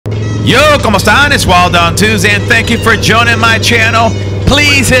Yo, ¿cómo están? It's Wild on Tuesday, and thank you for joining my channel.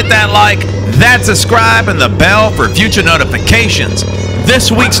 Please hit that like, that subscribe, and the bell for future notifications.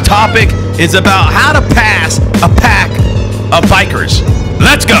 This week's topic is about how to pass a pack of bikers.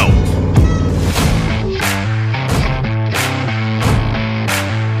 Let's go!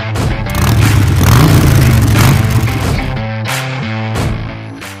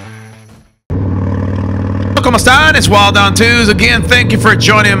 ¿Cómo están? It's Wild on Tuesday. Again, thank you for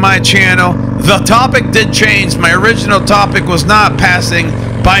joining my channel. The topic did change. My original topic was not passing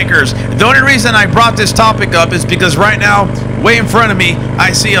bikers. The only reason I brought this topic up is because right now, way in front of me,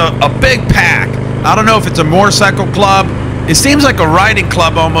 I see a big pack. I don't know if it's a motorcycle club. It seems like a riding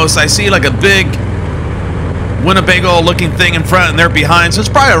club almost. I see like a big Winnebago looking thing in front and they're behind. So it's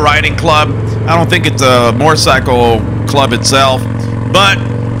probably a riding club. I don't think it's a motorcycle club itself. But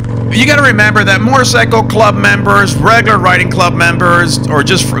you got to remember that motorcycle club members, regular riding club members, or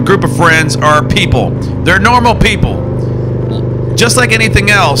just a group of friends are people. They're normal people. Just like anything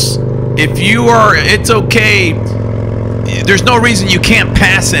else, if you are, it's okay. There's no reason you can't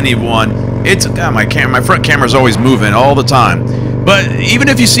pass anyone. It's, God, my front camera's always moving all the time. But even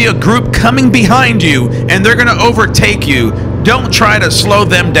if you see a group coming behind you and they're going to overtake you, don't try to slow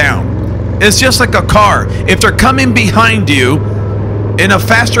them down. It's just like a car. If they're coming behind you in a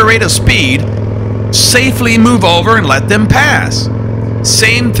faster rate of speed, safely move over and let them pass.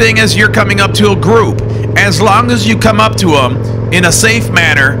 Same thing as you're coming up to a group. As long as you come up to them in a safe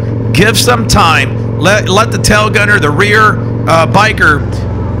manner, give some time, let the tail gunner, the rear biker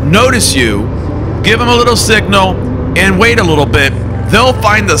notice you, give them a little signal, and wait a little bit. They'll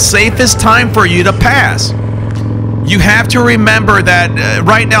find the safest time for you to pass. You have to remember that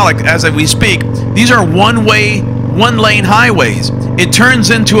right now, like as we speak, these are one-lane highways. It turns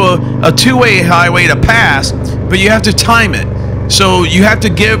into a two-way highway to pass, but you have to time it. So you have to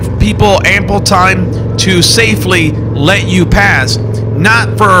give people ample time to safely let you pass,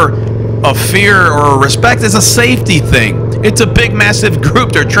 not for a fear or respect. It's a safety thing. It's a big, massive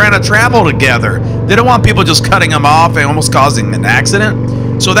group. They're trying to travel together. They don't want people just cutting them off and almost causing an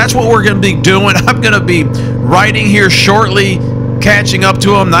accident. So that's what we're going to be doing. I'm going to be riding here shortly, catching up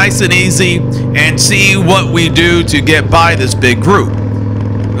to them nice and easy, and see what we do to get by this big group.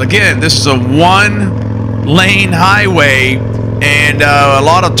 Again, this is a one-lane highway and a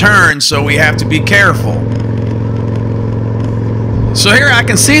lot of turns, so we have to be careful. So here I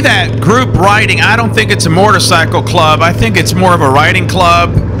can see that group riding. I don't think it's a motorcycle club. I think it's more of a riding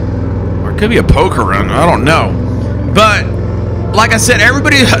club, or it could be a poker run. I don't know. But like I said,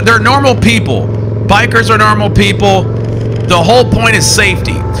 everybody, they're normal people. Bikers are normal people. The whole point is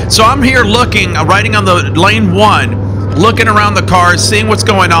safety. So I'm here looking, riding on the lane one, looking around the cars, seeing what's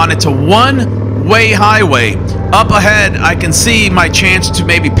going on. It's a one-way highway. Up ahead, I can see my chance to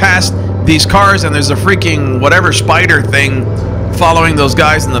maybe pass these cars, and there's a freaking whatever spider thing following those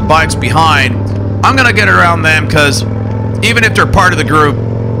guys in the bikes behind. I'm gonna get around them because even if they're part of the group,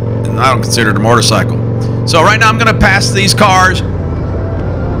 I don't consider it a motorcycle. So right now I'm gonna pass these cars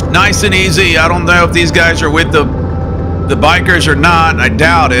nice and easy. I don't know if these guys are with the bikers or not. I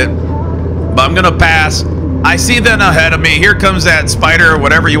doubt it, but I'm gonna pass. I see them ahead of me. Here comes that spider, or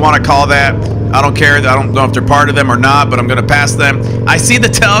whatever you want to call that. I don't care. I don't know if they're part of them or not, but I'm gonna pass them. I see the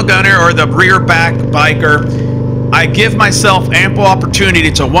tail gunner or the rear back biker. I give myself ample opportunity.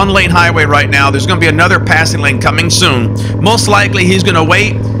 It's a one-lane highway right now. There's gonna be another passing lane coming soon. Most likely he's gonna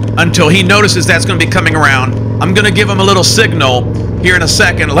wait until he notices that's gonna be coming around. I'm gonna give him a little signal here in a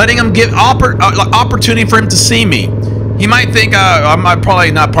second, letting him give opportunity for him to see me. He might think I'm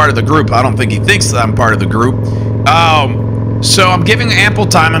probably not part of the group. I don't think he thinks that I'm part of the group. So I'm giving ample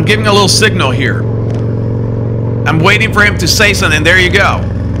time. I'm giving a little signal here. I'm waiting for him to say something. There you go.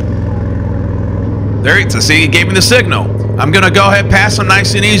 There, so see, he gave me the signal. I'm going to go ahead, pass him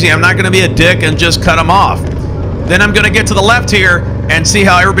nice and easy. I'm not going to be a dick and just cut him off. Then I'm going to get to the left here and see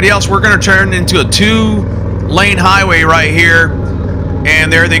how everybody else, we're going to turn into a two-lane highway right here.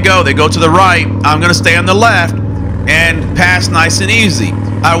 And there they go. They go to the right. I'm going to stay on the left and pass nice and easy.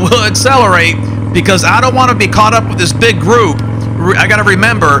 I will accelerate because I don't want to be caught up with this big group. I got to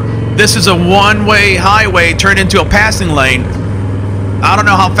remember, this is a one-way highway turned into a passing lane. I don't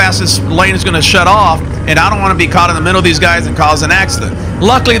know how fast this lane is going to shut off, and I don't want to be caught in the middle of these guys and cause an accident.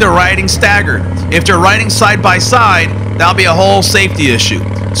 Luckily, they're riding staggered. If they're riding side by side, that'll be a whole safety issue.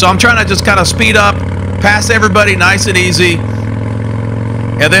 So I'm trying to just kind of speed up, pass everybody nice and easy.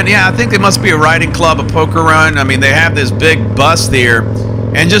 And then, yeah, I think they must be a riding club, a poker run. I mean, they have this big bus there,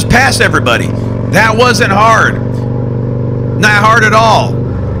 and just pass everybody. That wasn't hard. Not hard at all.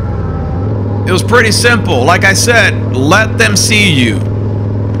 It was pretty simple. Like I said, let them see you.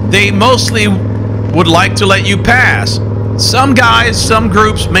 they mostly would like to let you pass. Some guys, some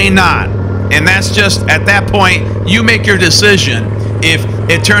groups may not. And that's just, at that point, you make your decision. If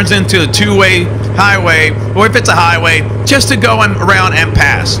it turns into a two-way highway, or if it's a highway, just to go around and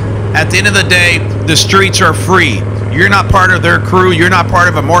pass. At the end of the day, the streets are free. You're not part of their crew. You're not part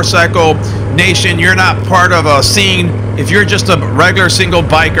of a motorcycle nation. You're not part of a scene. If you're just a regular single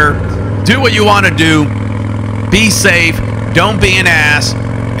biker, do what you want to do. Be safe. Don't be an ass.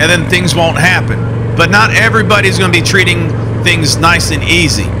 And then things won't happen. But not everybody's going to be treating things nice and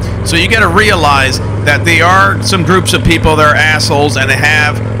easy. So you got to realize that there are some groups of people that are assholes and they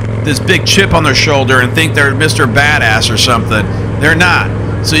have this big chip on their shoulder and think they're Mr. Badass or something. They're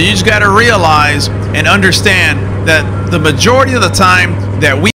not. So you just got to realize and understand that the majority of the time that we